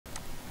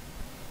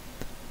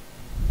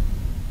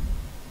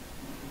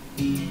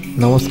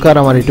नमस्कार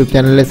আমার ইউটিউব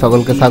চ্যানেলে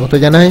সকলকে স্বাগত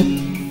জানাই।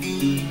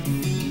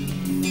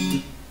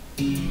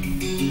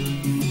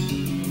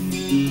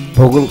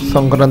 ভূগোল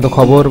সংক্রান্ত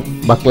খবর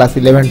বা ক্লাস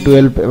 11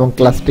 12 এবং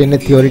ক্লাস 10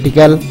 এর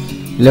থিওরিটিক্যাল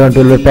 11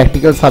 12 এর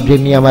প্র্যাকটিক্যাল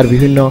সাবজেক্ট নিয়ে আমার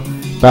বিভিন্ন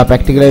বা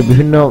প্র্যাকটিক্যালের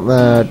বিভিন্ন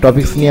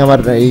টপিকস নিয়ে আমার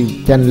এই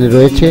চ্যানেলে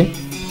রয়েছে।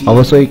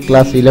 অবশ্যই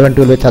ক্লাস 11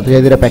 12 এর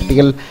ছাত্রছাত্রীরা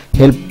প্র্যাকটিক্যাল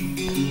হেল্প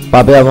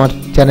পাবে আমার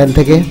চ্যানেল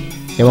থেকে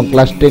এবং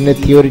ক্লাস 10 এর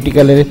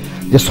থিওরিটিক্যালের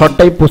যে শর্ট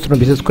টাইপ প্রশ্ন,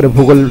 বিশেষ করে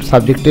ভূগোল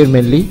সাবজেক্টের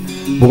মেনলি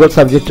ভূগোল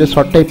সাবজেক্টের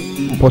শর্ট টাইপ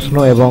প্রশ্ন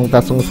এবং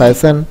তার সঙ্গে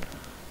সাজেশন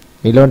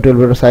 11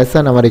 12 এর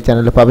সাজেশন আমার এই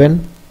চ্যানেলে পাবেন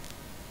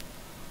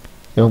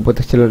এবং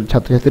প্রত্যেক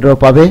ছাত্রছাত্রীরাও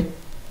পাবে।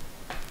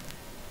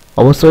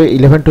 অবশ্যই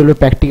 11 12 এর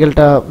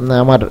প্র্যাকটিক্যালটা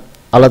আমার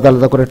আলাদা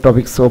আলাদা করে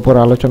টপিকস ওপর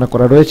আলোচনা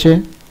করা রয়েছে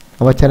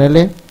আমার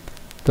চ্যানেলে,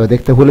 তো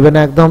দেখতে ভুলবেন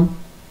না একদম।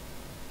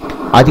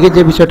 আজকে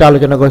যে বিষয়টা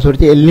আলোচনা করা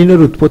হচ্ছে এল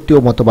নিনোর উৎপত্তি ও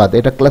মতবাদ,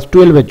 এটা ক্লাস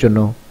 12 এর জন্য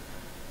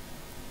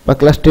বা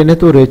ক্লাস 10 এ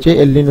তো রয়েছে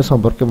এল নিনো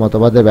সম্পর্কে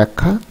মতবাদের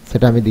ব্যাখ্যা,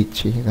 সেটা আমি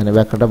দিচ্ছি এখানে,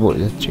 ব্যাখ্যাটা বলে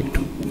যাচ্ছি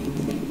একটু।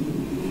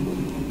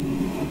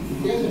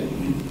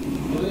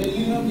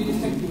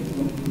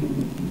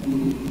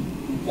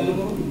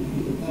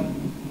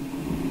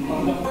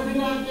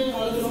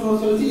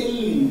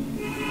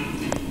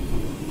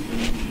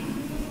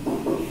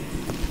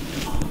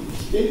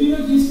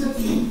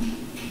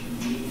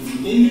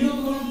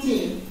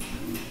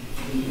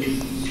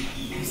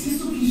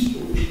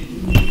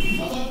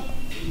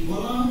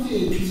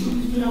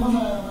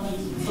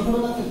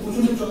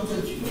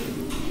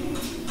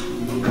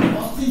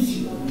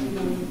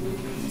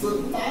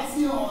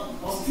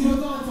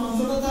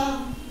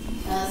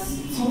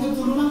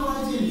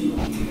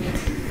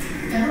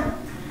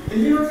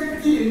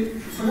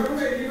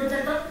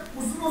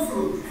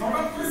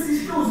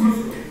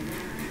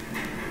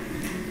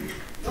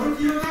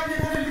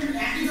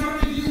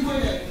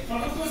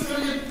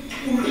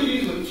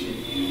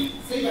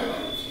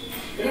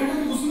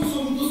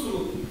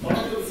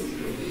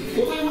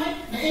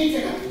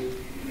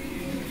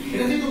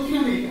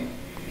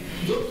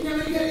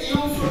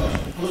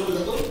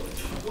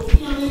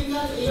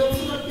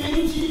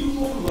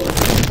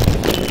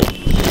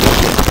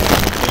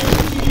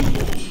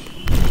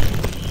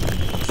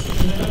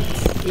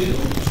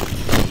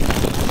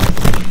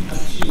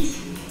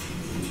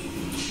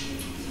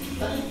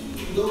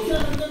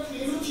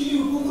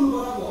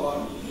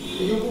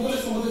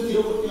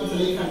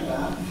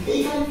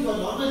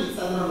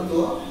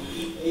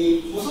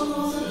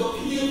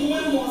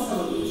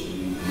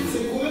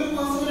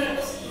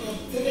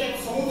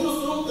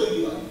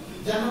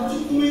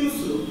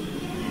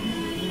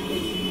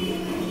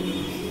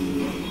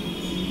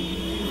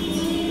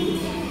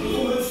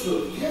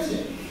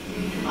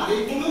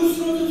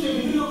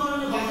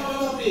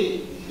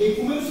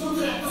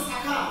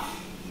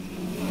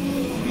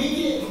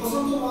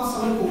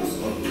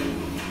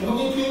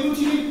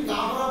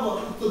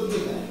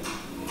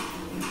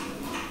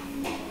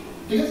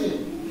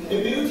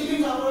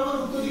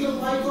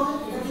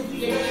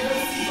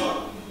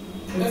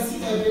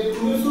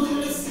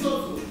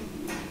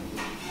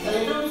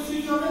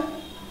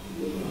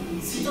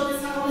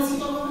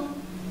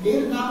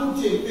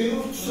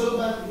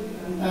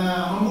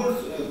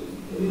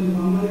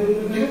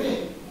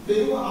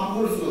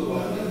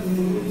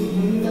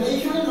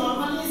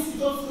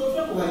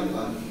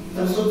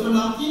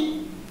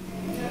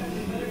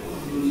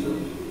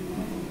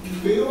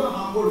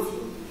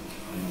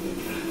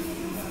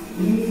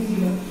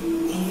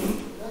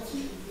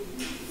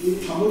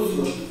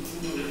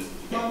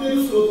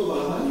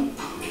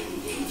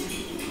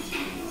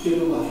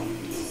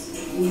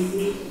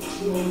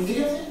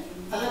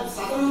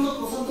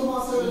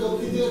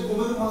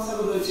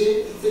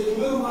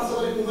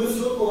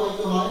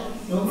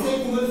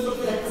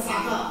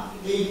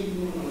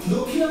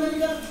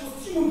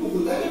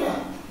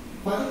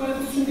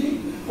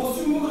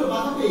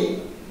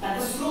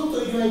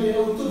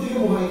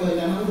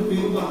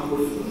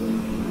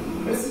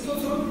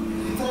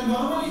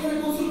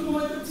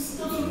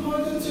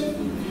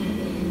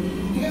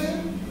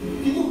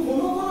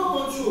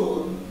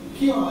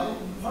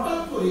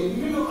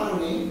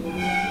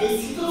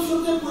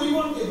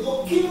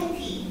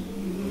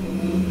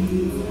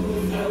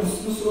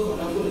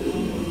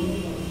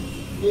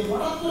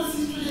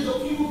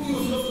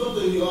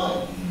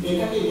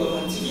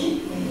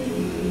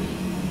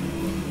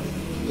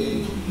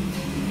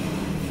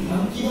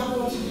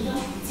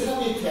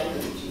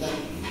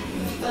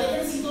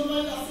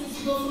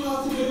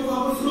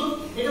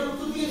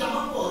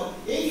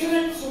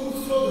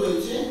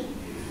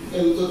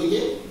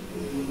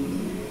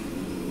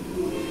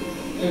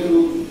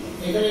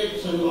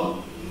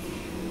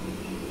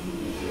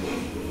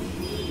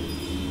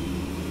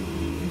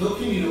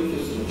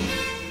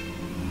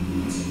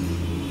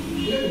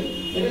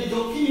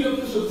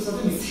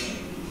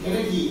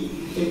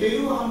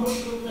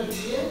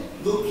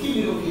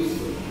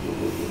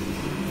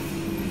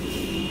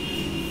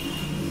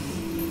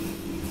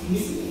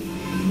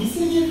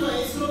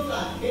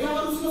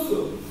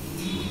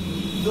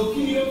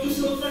 দক্ষিণ ইউরোপীয়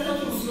স্রোতটা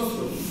হচ্ছে উষ্ণ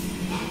স্রোত।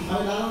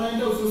 আমি লাল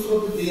লাইনটা উষ্ণ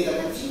স্রোত দিয়ে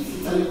দেখাচ্ছি,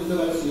 তাহলে বুঝতে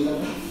পারবে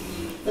সুবিধাটা।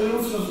 তাহলে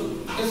উষ্ণ স্রোত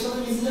এর সাথে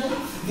মিশে যায়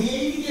দিয়ে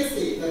এই দিকে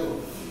এসে দেখো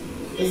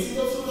এই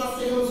শীতল স্রোত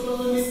আসছে এখানে উষ্ণ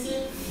স্রোত মিশছে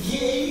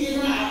গিয়ে এই দিকে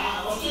এখানে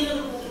অস্ট্রেলিয়ার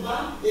বা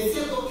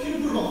এশিয়ার দক্ষিণ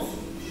পূর্ব অংশ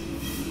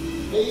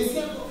এই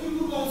এশিয়ার দক্ষিণ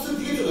পূর্ব অংশের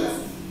দিকে চলে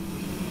আসে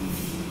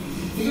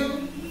ঠিক আছে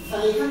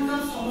তাহলে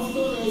এখানকার সমস্ত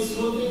এই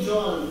স্রোতের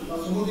জল বা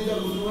সমুদ্রের জল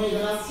উষ্ণ হয়ে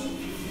এখানে আসছে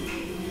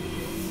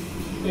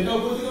এটা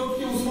উপর দিকে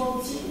উঠে উষ্ণ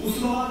হচ্ছে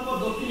উষ্ণ হওয়ার পর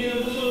দক্ষিণে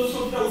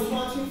স্রোতটা উষ্ণ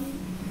আছে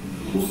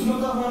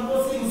উষ্ণতা হওয়ার পর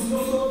সেই উষ্ণ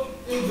স্রোত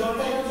এই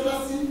জলটা এখানে চলে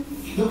আসছে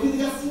দক্ষিণ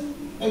দিকে আসছে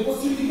এই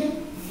পশ্চিম দিকে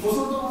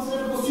বসন্ত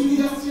মহাসাগরের পশ্চিম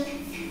দিকে আসছে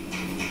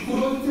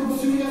পূর্ব দিক থেকে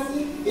পশ্চিম দিকে আসছে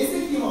এসে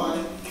কি হয়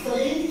তাহলে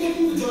এই দিকে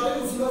কিন্তু জলের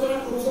উষ্ণতাটা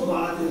ক্রমশ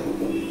বাড়াতে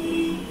থাকে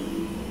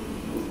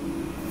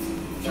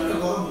জলটা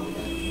গরম হয়ে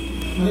যায়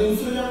মানে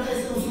উষ্ণ জলটা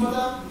এসে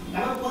উষ্ণতা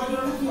আবার পরে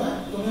জলটা কি হয়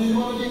তুমি যদি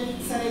বলো যে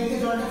স্যার এইদিকে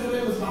জলটা চলে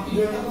এলো বাকি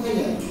জলটা কোথায়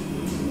যায়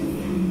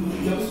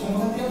যখন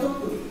সমাধান দেওয়া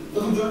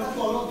তখন জলটা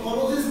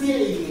তলদেশ দিয়ে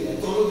এগিয়ে যায়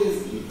তলদেশ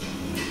দিয়ে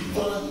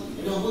তলা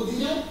এটা উপর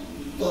দিয়ে যায়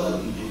তলা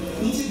দিয়ে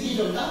নিচে দিয়ে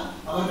জলটা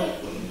আবার ব্যাক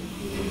করে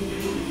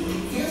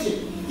ঠিক আছে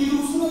কিন্তু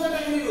উষ্ণতাটা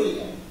এখানে রয়ে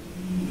যায়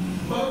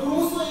ফলে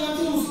ক্রমশ এই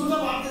অঞ্চলে উষ্ণতা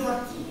বাড়তে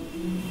থাকছে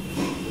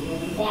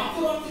বাড়তে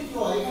বাড়তে কি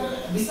হয় এখানে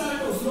বিশাল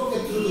একটা উষ্ণ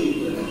ক্ষেত্র তৈরি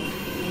করে থাকে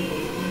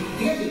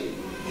ঠিক আছে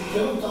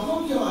এবং তখন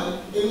কি হয়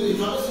এই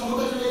জলের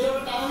সমতা চলে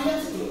জলটা টানা হয়ে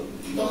যাচ্ছে তো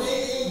তখন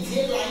এই যে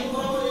লাইন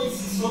বরাবর এই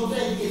স্রোতটা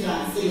এদিকে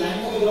যায় সেই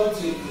লাইনটাকে বলা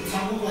হচ্ছে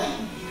থার্মোক লাইন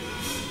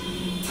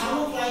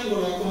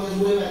বলা হয় তোমাদের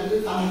বইয়ে ব্যাখ্যা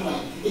থার্মোক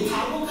লাইন এই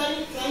থার্মোক লাইন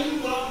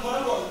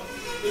বরাবর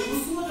এই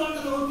উষ্ণ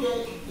জলটা যখন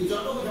এই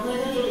জলটা যখন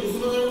এখানে চলে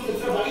উষ্ণ জলের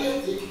ক্ষেত্রে বাড়িয়ে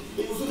যাচ্ছে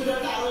এই উষ্ণ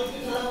জলটা আরো এদিকে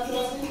ঠেলা চলে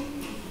আসছে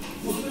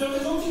উষ্ণ জলটা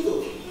জমছে তো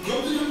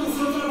জমতে জমতে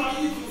উষ্ণতা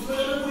বাড়িয়ে দিচ্ছে উষ্ণ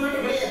জলের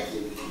পরিমাণটা বেড়ে যাচ্ছে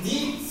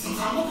দিয়ে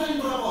থার্মোক লাইন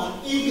বরাবর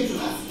এইদিকে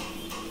চলে আসছে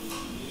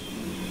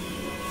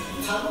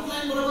থার্মোক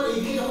লাইন বরাবর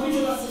এইদিকে যখনই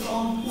চলে আসছে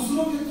তখন উষ্ণ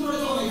ক্ষেত্রটা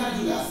যখন এখানে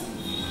চলে আসছে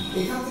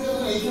এখান থেকে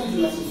যখন এইখানে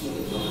চলে আসছে উষ্ণ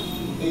ক্ষেত্র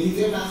এই দিক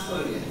থেকে ট্রান্সফার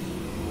হয়ে যায়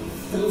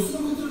তাহলে উষ্ণ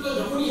ক্ষেত্রটা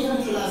যখনই এখানে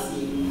চলে আসছে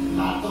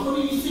আর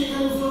তখনই নিশ্চয়ই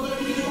এখানে উষ্ণতাটা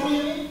কিছু কমে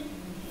যাবে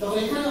তখন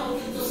এখানে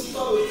অপেক্ষিত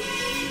শীতল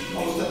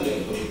অবস্থা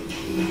বিরাজ করবে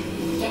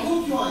তখন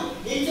কি হয়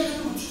এই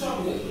জায়গাতে উচ্চচাপ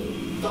বিরাজ করবে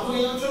তখন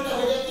এই অঞ্চলটা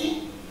হয়ে যায় কি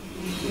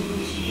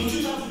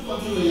উচ্চচাপ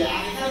অঞ্চল হয়ে যায়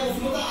আর এখানে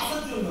উষ্ণতা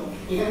আসার জন্য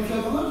এখানে কি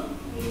হয় তখন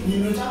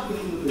নিম্নচাপ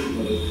তৈরি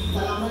করে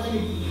তাহলে আমরা জানি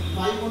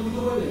বায়ু কোন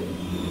দিকে বলবে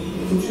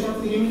উচ্চচাপ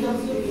থেকে নিম্নচাপ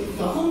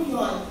তখন কি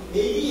হয়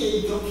এই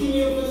দক্ষিণ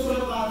ইউরোপীয়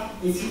স্রোত বা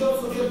এই শীতল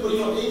স্রোতের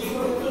পরিমাণ এই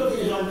ক্ষেত্র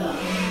থেকে জলটা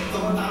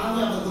তখন টানা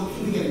হয়ে আবার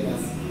দক্ষিণ দিকে নেমে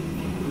আসে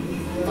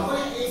তখন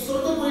এই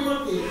স্রোতের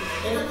পরিবর্তে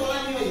এটা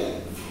তলায় নেমে যায়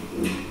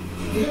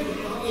ঠিক আছে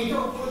তখন এইটা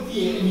উপর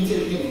দিয়ে নিচের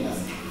দিকে নেমে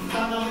আসে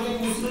কারণ আমাদের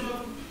উষ্ণ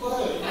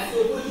কোথায় আসে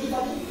উপরের দিকে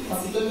থাকে আর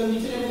শীতল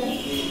নিচে নেমে যায়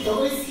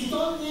তখন এই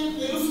শীতল যে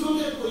পেরু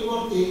স্রোতের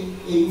পরিবর্তে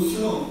এই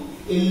উষ্ণ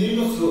এই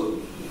নিম্ন স্রোত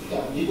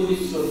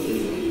বিপরীত স্রোত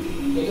তৈরি হয়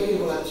এটাকে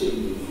বলা হচ্ছে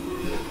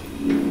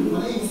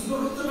মানে এই উষ্ণ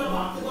ক্ষেত্রটা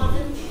বাড়তে পারবে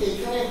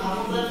এখানে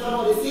কার্বন ডাই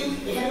অক্সাইড এসে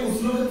এখানে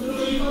উষ্ণ ক্ষেত্র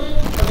তৈরি করে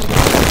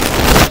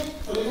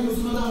তাহলে এখানে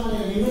উষ্ণতা মানে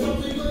নিম্নচাপ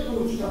তৈরি করে এবং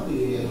উচ্চচাপ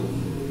তৈরি হয়ে যাবে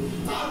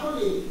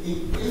তারপরে এই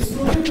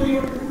স্রোতের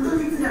পরিবর্তে উল্টো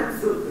দিক থেকে একটা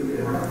স্রোত তৈরি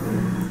হয়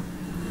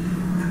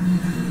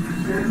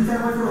এটা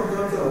আমাদের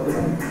অন্তর্গত হবে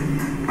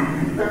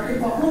তাকে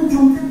কখন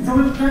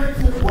জমে যায়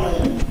সেটা বলা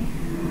যায় না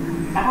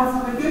আমার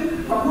সাথে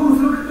কখন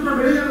উষ্ণ ক্ষেত্রটা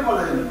বেড়ে যাবে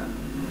বলা যায় না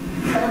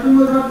তাহলে তুমি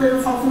বলতে পারতে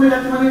সবসময়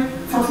যাচ্ছে মানে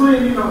সবসময়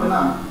এমনি হবে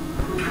না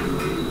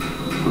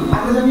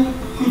আমরা জানি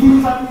পৃথিবী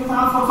চারদিকে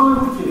তারা সবসময়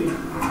ঘুরছে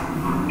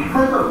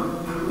তাই তো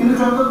কিন্তু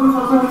চন্দ্রগ্রহণ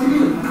সবসময় হচ্ছে কি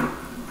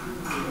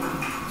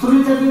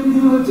সূর্যের চারদিকে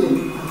পৃথিবী হচ্ছে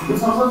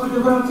সবসময়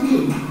সূর্যগ্রহণ হচ্ছে কি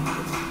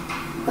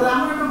তাহলে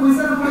আমরা একটা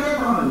পরিষ্কার পড়ে যাই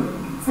তখন হবে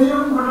সেই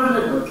রকম ঘটনা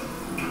দেখো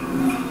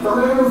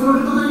তখন একটা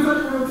উষ্ণক্ষেত্র তৈরি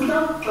করে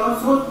উচ্চচাপ তখন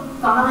স্রোত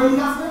টানা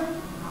বেরিয়ে আসবে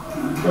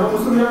এবং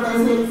উষ্ণজলটা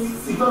এসে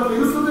শীতল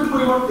মেরু স্রোতের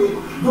পরিবর্তে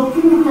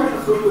দক্ষিণমুখী একটা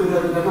স্রোত তৈরি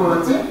হবে যাকে বলা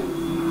হচ্ছে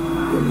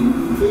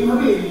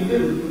এইভাবে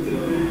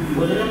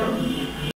বোঝা গেল